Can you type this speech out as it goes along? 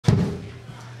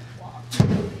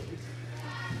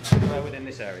anywhere within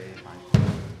this area is fine.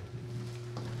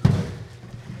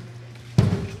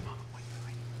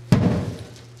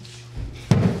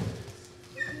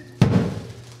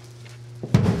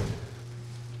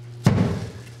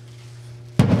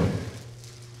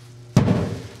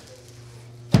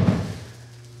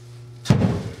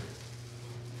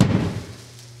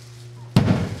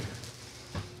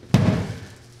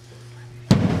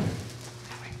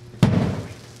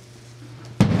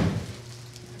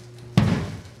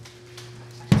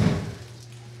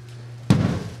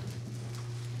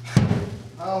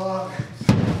 How long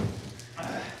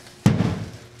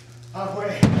have we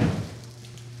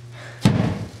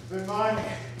been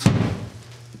mining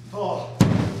for?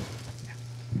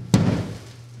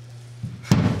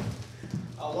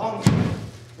 How long?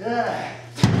 Yeah.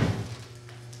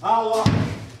 How long?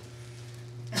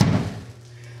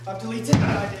 I've deleted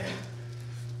that idea.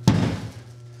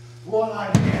 One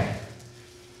idea.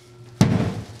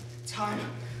 Time.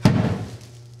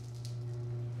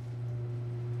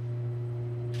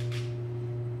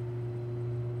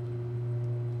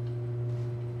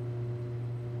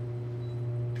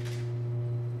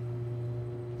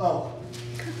 Oh.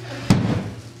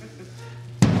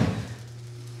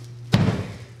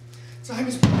 Time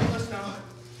is pointless now.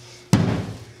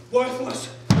 Worthless.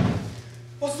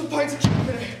 What's the point of keeping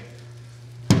it?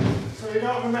 So you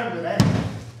don't remember then?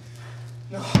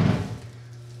 No.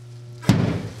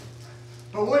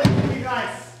 But wouldn't it be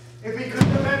nice if we could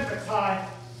remember time?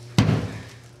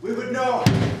 We would know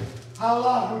how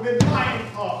long we've been mining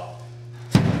for.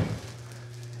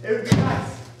 It would be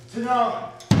nice to know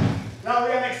that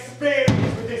we have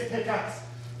experience with this pickaxe.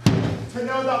 To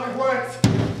know that we've worked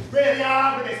really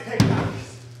hard with this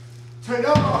pickaxe. To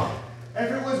know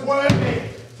if it was worthy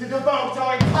to devote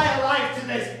our entire life to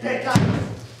this pickaxe.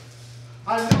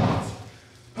 And not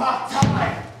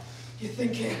part-time. You're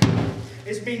thinking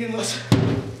it's meaningless.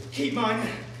 Keep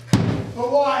mining.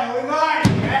 But why are we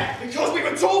mining, eh? Because we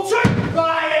were told to!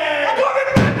 Mining! I don't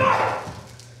remember!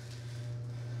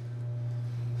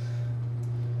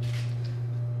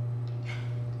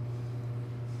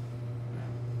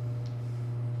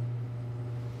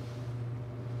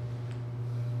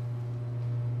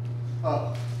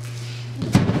 Oh.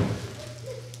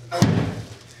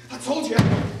 I told you,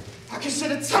 I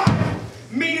consider time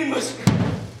meaningless.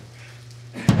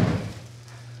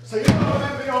 So you don't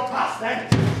remember your past then?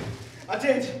 I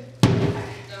did. No,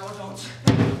 I don't.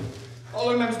 All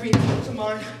I remember is being told to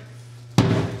mine.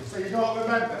 So you don't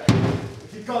remember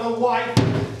if you've got a wife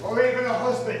or even a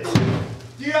husband?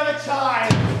 Do you have a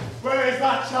child? Where is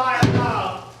that child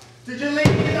now? Did you lead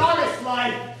an honest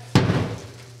life?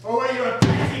 Or were you a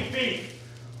petty thief?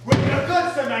 Were you a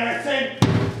good Samaritan?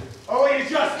 Or were you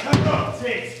just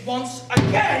corrupted? Once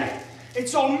again,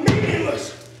 it's all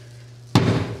meaningless.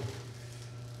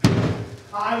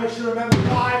 I wish you remember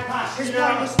my past. It's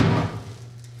pointless now.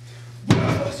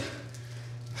 Worthless.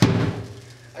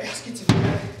 I ask you to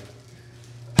forget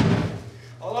it.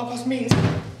 All our past means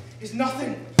is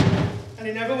nothing, and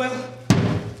it never will.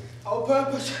 Our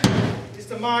purpose is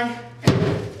to mine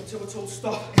until we're told to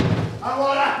stop. And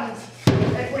what happens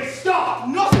if we stop?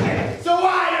 Nothing! So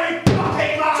why are we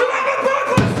fucking mine? To have a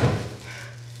purpose!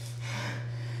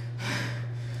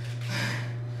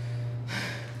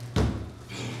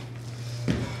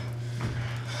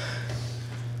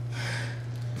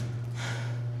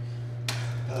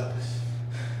 Purpose.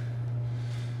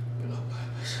 Without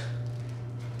purpose,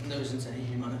 there isn't any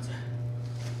humanity.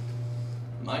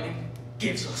 Mining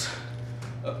gives us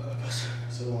a purpose.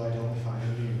 So why don't we find a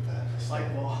new purpose? Like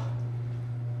what?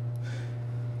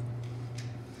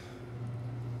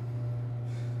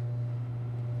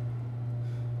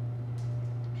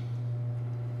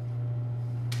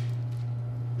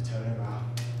 We turn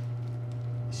around.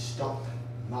 We stop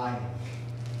mining.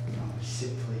 And we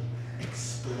simply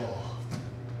explore.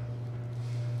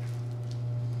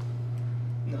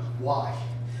 No. Why?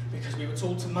 Because we were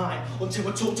told to mine until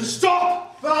we're told to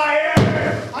stop! Fire!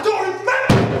 I don't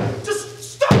remember! Just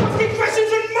stop asking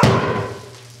questions and mine!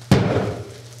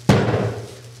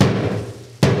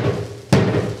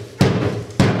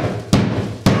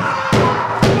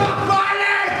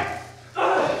 Mining!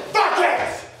 Fuck it!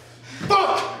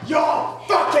 Fuck your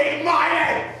fucking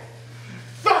mining!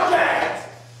 Fuck it!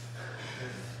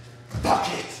 Fuck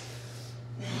it!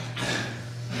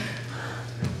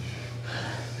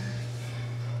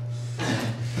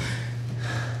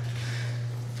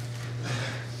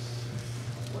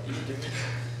 What are you doing?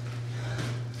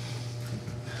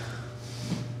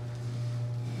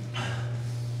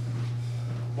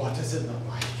 What does it look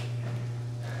like?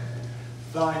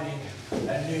 Finding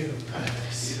a new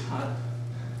purpose. You had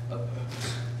a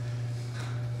purpose.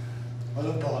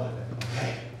 Well, I'm bored of it,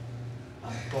 okay?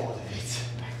 I'm bored of it.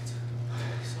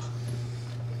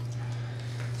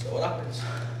 So what happens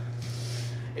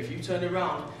if you turn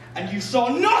around and you saw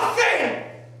nothing?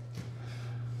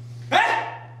 Eh?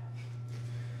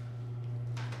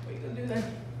 What are you going to do then?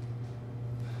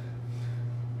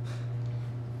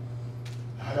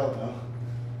 I don't know.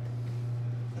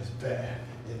 But it's better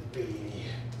than being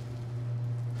here.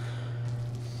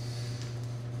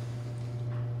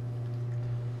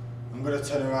 I'm going to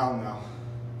turn around now.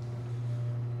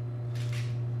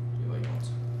 Do what you want.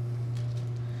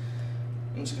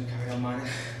 I'm just going to carry on mining.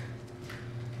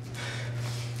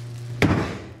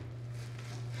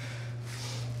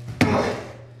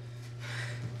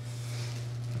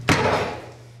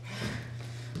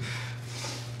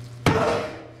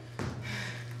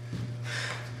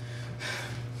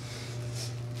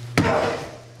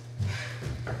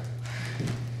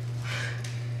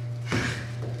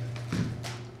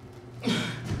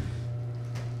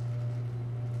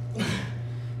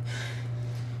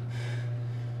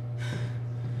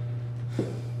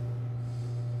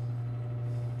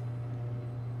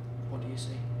 What do you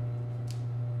see?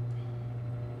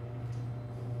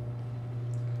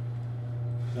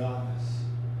 Darkness.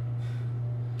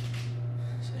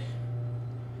 See?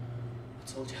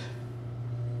 I told you.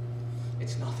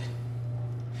 It's nothing.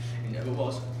 It never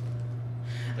was.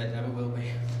 And it never will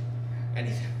be.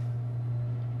 Anything.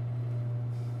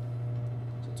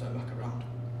 So turn back around.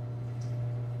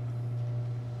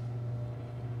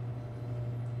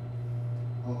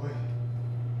 Oh, wait.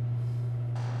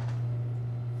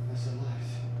 That's a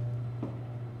light.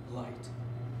 Light.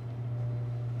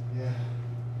 Yeah.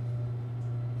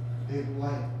 Big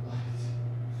white light.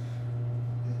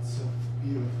 It's so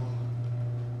beautiful.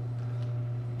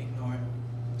 Ignore him.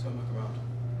 Turn back around.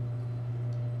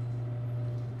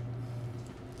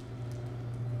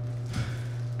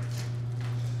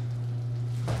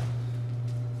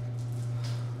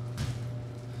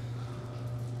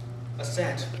 I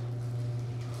said,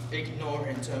 ignore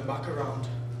him, turn back around.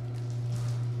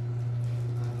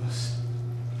 I must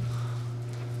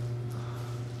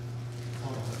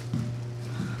follow it.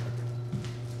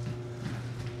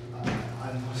 I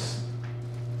must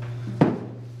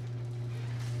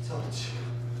touch.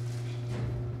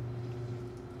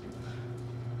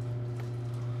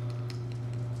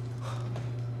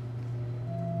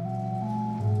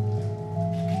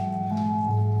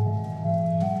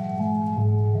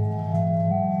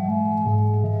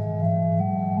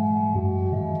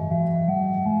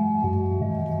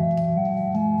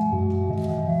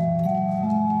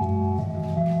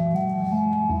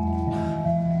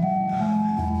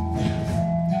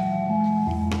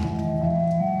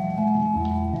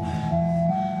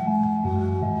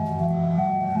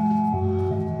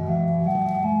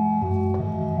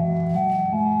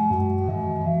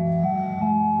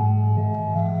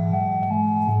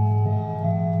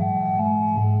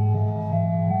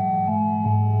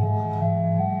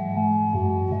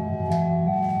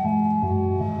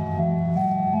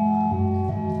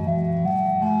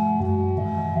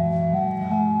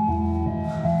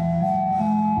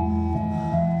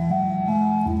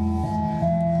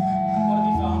 What have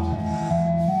you found?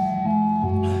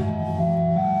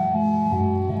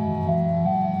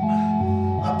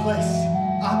 A place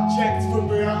abject from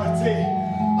reality.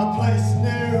 A place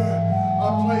new. A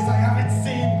place I haven't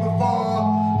seen before.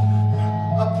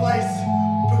 A place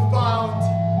profound.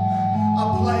 A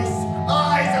place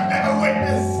eyes have never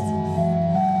witnessed.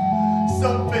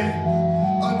 Something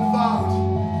unfound.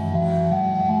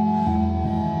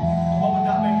 What would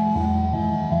that be?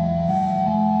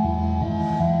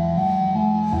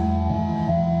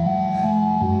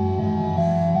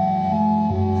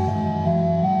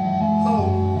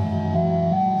 Home.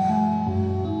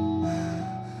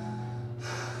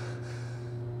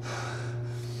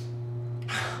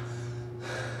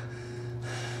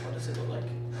 What does it look like?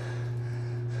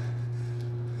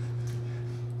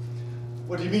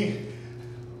 What do you mean?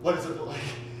 What does it look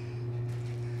like?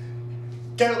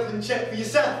 Get up and check for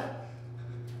yourself.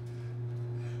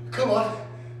 Come on.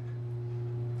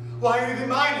 Why are you even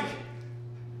mining?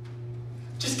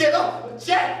 Just get up and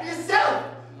check for yourself.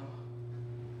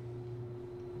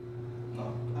 No.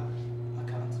 No, I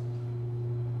can't.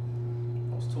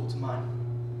 I was taught to mine.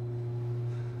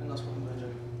 And that's what I'm going to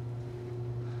do.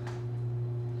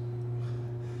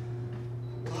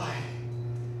 Why?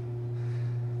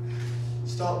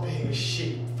 Stop being a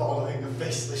sheep following a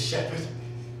faceless shepherd.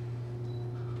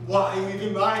 Why are you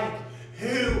even mining?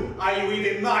 Who are you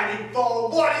even mining for?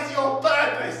 What is your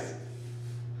purpose?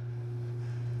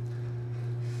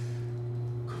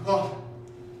 Come on.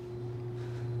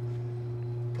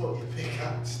 Put your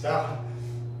pickaxe down.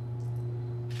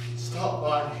 stop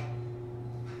mining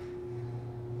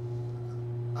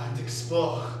and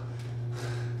explore.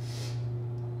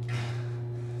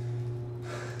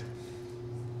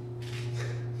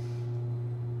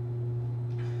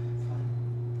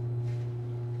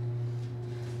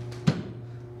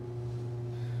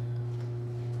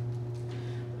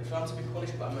 If I'm to be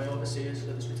punished by my overseers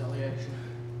for this retaliation,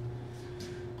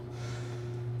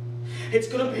 it's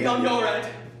gonna be on your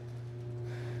head.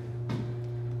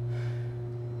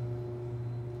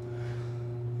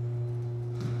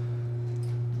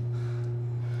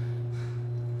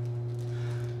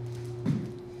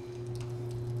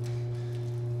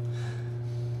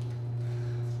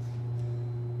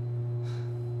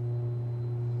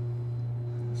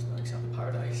 It's not exactly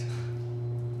paradise.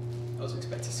 I was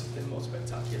expecting something more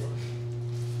spectacular.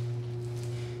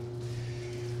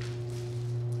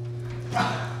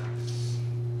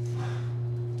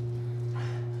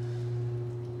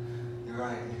 You're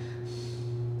right.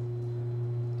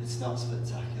 It's not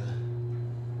spectacular.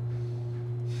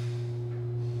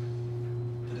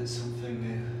 But it's something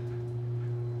new.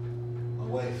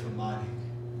 Away from mining.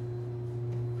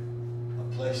 A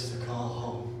place to call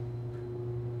home.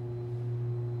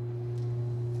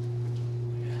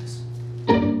 Yes.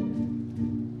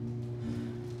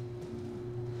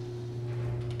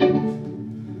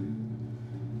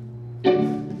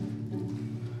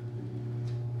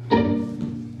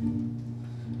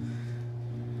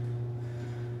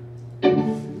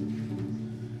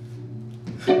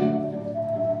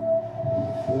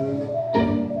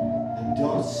 And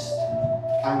dust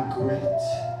and grit,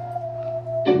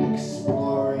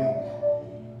 exploring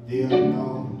the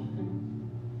unknown.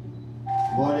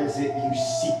 What is it you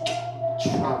seek,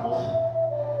 traveller?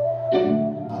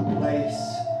 A place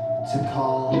to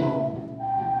call home.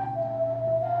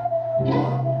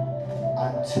 1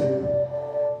 and 2,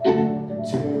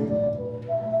 2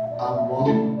 and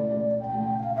 1.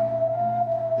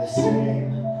 The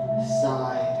same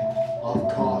side of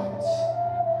coins.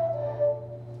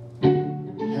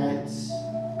 Heads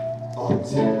or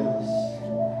tails,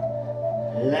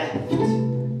 left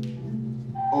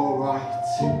or right.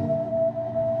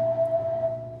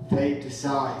 Fate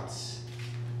decides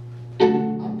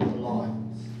and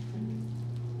prolongs.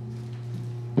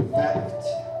 Theft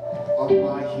of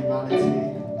my humanity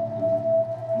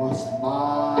must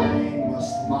mine,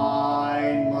 must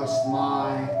mine, must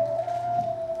mine.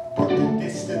 But the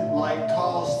distant light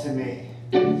calls to me.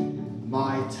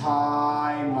 My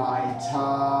time, my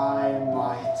time,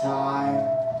 my time.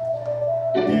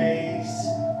 Days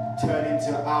turn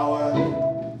into hours,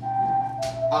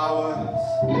 hours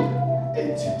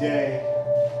into day.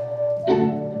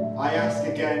 I ask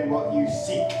again what you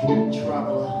seek,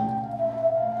 traveller.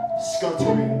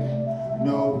 Scuttering,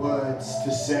 no words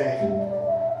to say.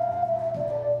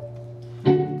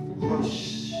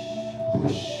 Hush,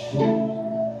 hush,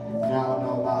 now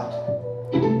nomad.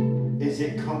 Is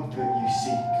it comfort you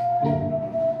seek?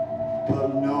 But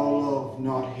no love,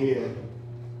 not here,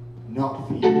 not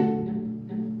for you,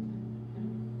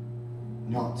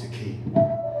 not to keep.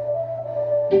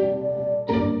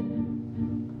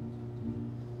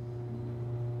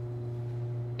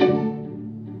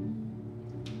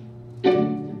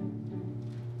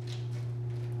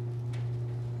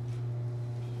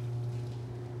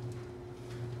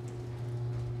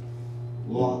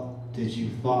 What did you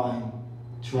find,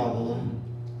 traveller?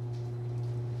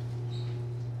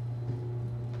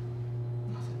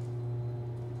 Nothing.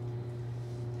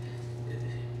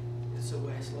 It's a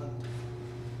wasteland.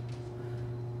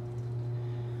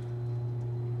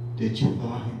 Did you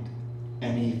find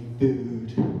any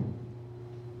food?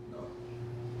 No.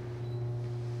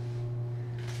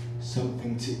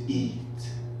 Something to eat?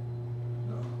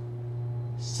 No.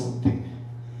 Something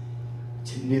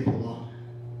to nibble on?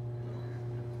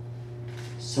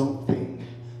 Something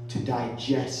to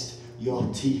digest your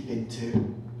teeth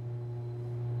into?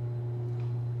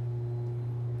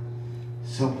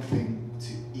 Something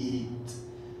to eat?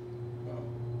 No.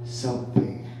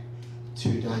 Something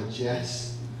to digest?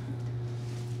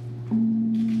 I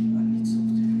need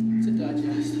something to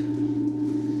digest.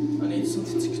 I need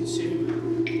something to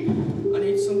consume. I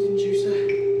need something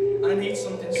juicy. And I need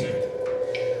something soon.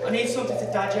 I need something to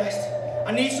digest.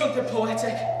 I need something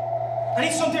poetic. I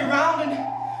need something round and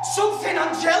something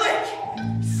angelic.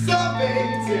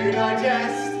 Something to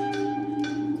digest.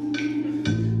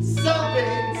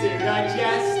 Something to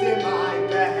digest in my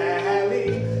belly.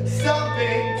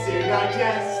 Something to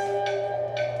digest.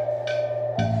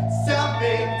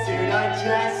 Something to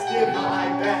digest in my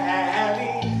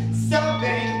belly.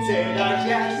 Something to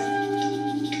digest.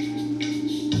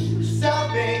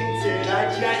 Something to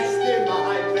digest in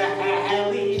my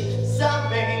belly.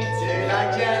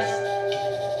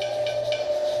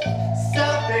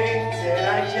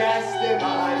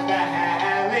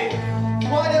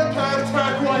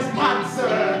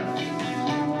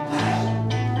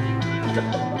 What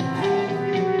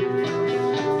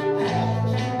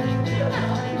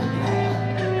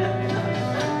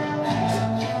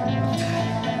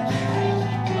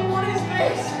is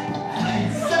this?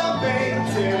 Something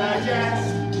to digest.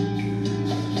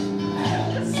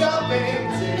 Something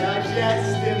to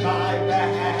digest in my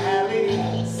belly.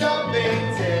 Something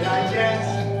to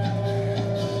digest.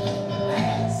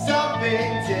 Something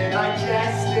to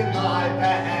digest in my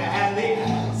belly.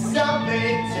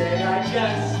 Something to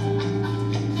digest.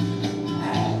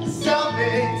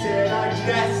 Something to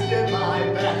digest in my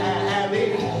belly.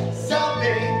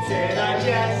 Something to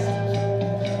digest.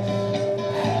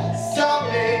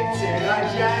 Something to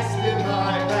digest in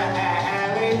my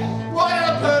belly. What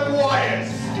open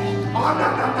wires? Oh, no,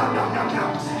 no, no, no, no, no.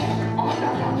 Oh, no,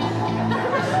 no, no, no, no,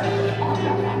 no. Oh,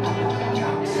 no, no, no, no,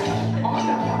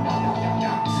 no,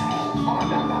 no. Oh, no, no, no, no, no, no. Oh,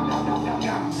 no, no, no, no, no, no. Oh, no, no, no, no, no,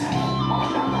 no. Oh,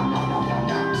 no, no, no,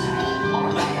 no.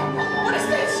 What is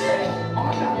that shit? Oh,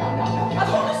 no, no, no, no, I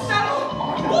don't understand.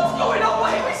 What's going on?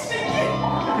 Why are we singing?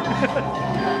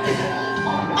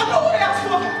 I know what I asked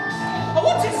for. I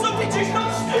wanted something to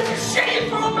not stupid shit in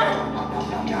front of me.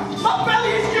 My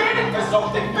belly is yearning for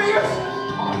something fierce.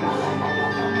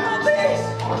 Not this.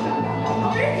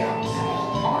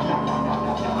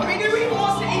 I mean, who even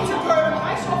wants to eat a bird?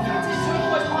 I saw fancy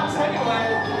turquoise pants anyway.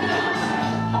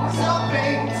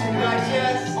 Something to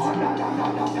digest.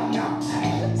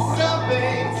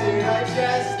 Something to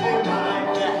digest in my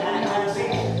belly.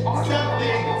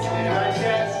 Something to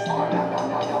digest.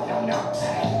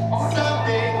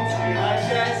 Something to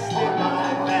digest in my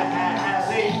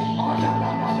belly.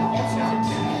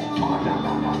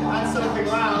 And something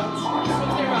round.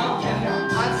 Something round.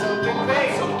 And something big.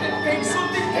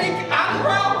 Something pink and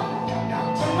round.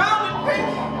 And round and pink.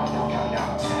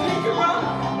 Pink and round.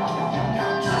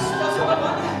 That's what I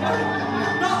want.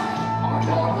 No.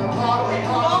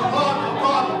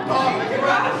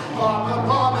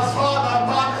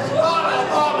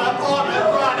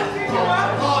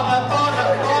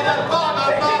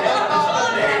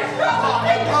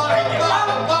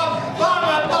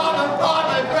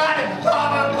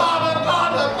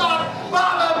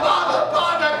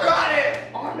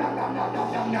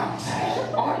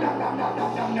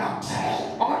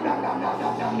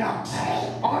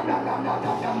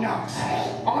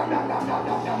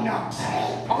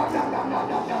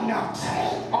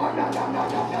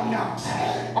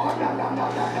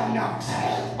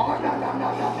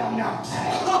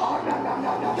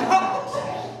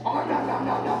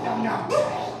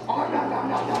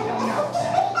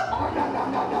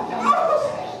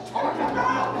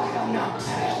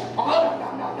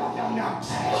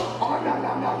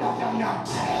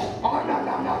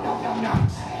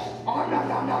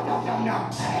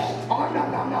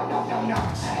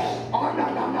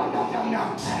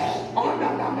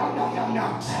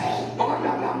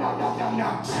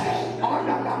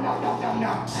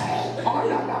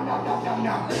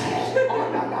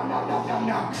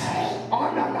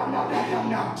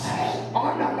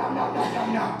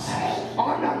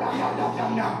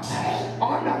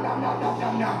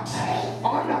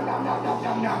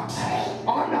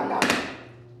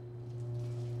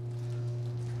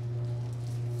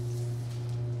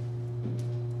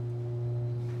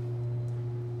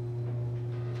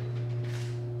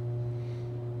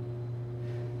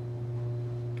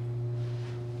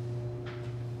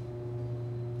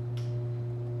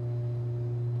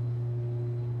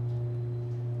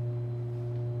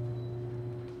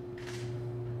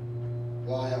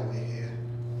 Why are we here?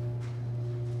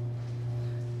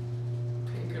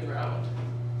 Pink and round.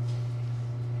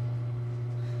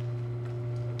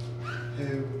 Who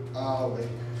are we?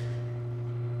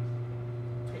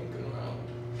 Pink and round.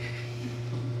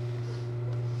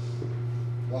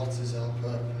 What is our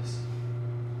purpose?